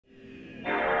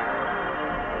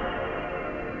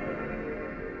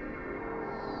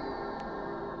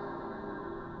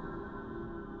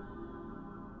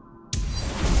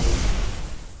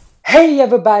Hey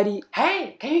everybody!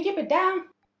 Hey, can you keep it down?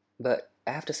 But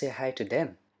I have to say hi to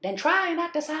them. Then try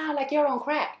not to sound like you're on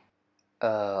crack.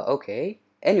 Okay.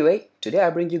 Anyway, today I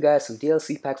bring you guys some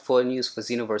DLC Pack 4 news for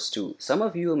Xenoverse 2. Some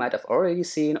of you might have already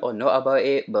seen or know about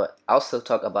it, but I'll still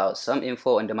talk about some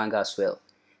info on the manga as well.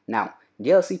 Now,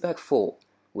 DLC Pack 4.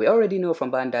 We already know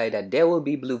from Bandai that there will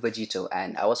be Blue Vegito,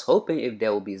 and I was hoping if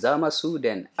there will be Zamasu,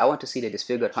 then I want to see the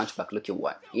disfigured hunchback looking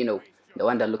one. You know, the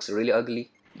one that looks really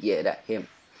ugly. Yeah, that him.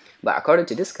 But according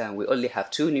to this scan, we only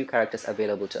have 2 new characters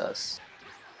available to us.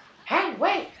 Hey,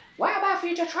 wait! Why about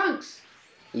Future Trunks?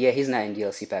 Yeah, he's not in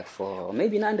DLC Pack 4, or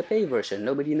maybe not in the paid version,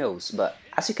 nobody knows. But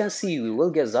as you can see, we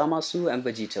will get Zamasu and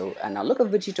Vegito. And now look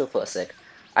at Vegito for a sec.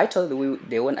 I thought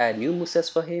they won't add new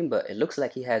movesets for him, but it looks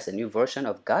like he has a new version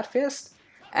of God Fist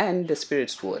and the Spirit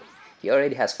Sword. He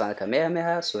already has Final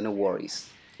Kamehameha, so no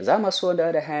worries. Zamasu, on the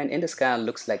other hand, in the scan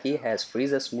looks like he has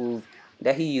Frieza's move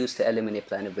that he used to eliminate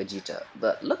Planet Vegeta.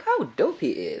 But look how dope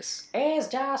he is. It's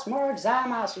just more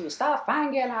Zamasu. Stop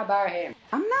fangirling about him.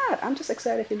 I'm not. I'm just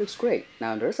excited he looks great.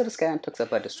 Now, the rest of the scan talks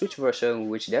about the Switch version,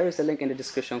 which there is a link in the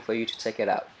description for you to check it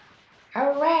out.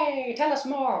 Hooray! Tell us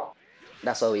more.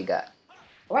 That's all we got.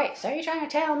 Wait, so you trying to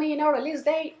tell me no release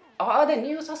date? Or other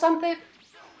news or something?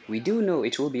 We do know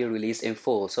it will be released in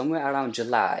full somewhere around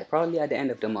July, probably at the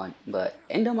end of the month. But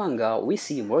in the manga, we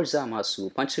see more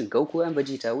Zamasu punching Goku and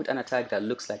Vegeta with an attack that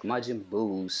looks like Majin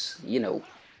Buu's. You know,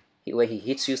 where he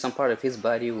hits you, some part of his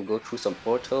body will go through some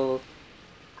portal.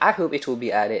 I hope it will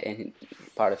be added in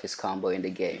part of his combo in the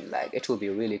game. Like, it will be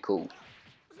really cool.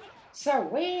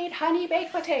 Sweet honey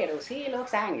baked potatoes. He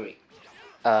looks angry.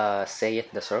 Say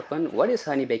it, the serpent. What is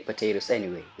honey baked potatoes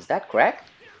anyway? Is that crack?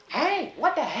 Hey,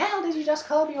 what the hell did you just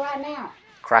call me right now?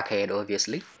 Crackhead,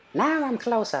 obviously. Now I'm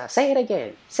closer. Say it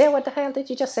again. Say what the hell did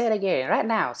you just say it again? Right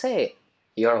now, say it.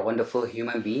 You're a wonderful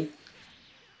human being.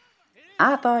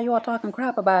 I thought you were talking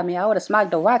crap about me. I would have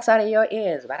smacked the wax out of your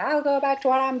ears, but I'll go back to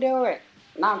what I'm doing.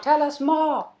 Now tell us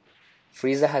more.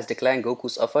 Frieza has declined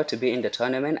Goku's offer to be in the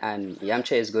tournament and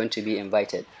Yamcha is going to be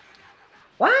invited.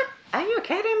 What? Are you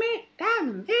kidding me? That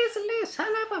measly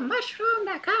son of a mushroom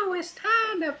that can't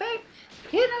withstand the vape.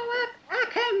 You know what? I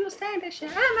can't understand this shit.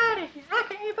 I'm out of here. I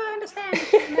can't even understand this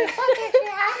shit, man. Fuck that shit.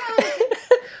 I'm out of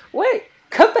here. Wait,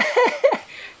 come back.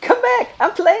 Come back.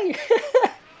 I'm playing.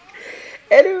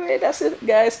 Anyway, that's it,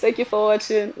 guys. Thank you for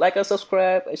watching. Like and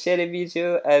subscribe and share the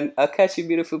video. And I'll catch you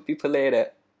beautiful people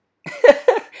later.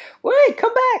 Wait,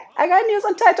 come back. I got news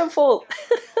on Titanfall.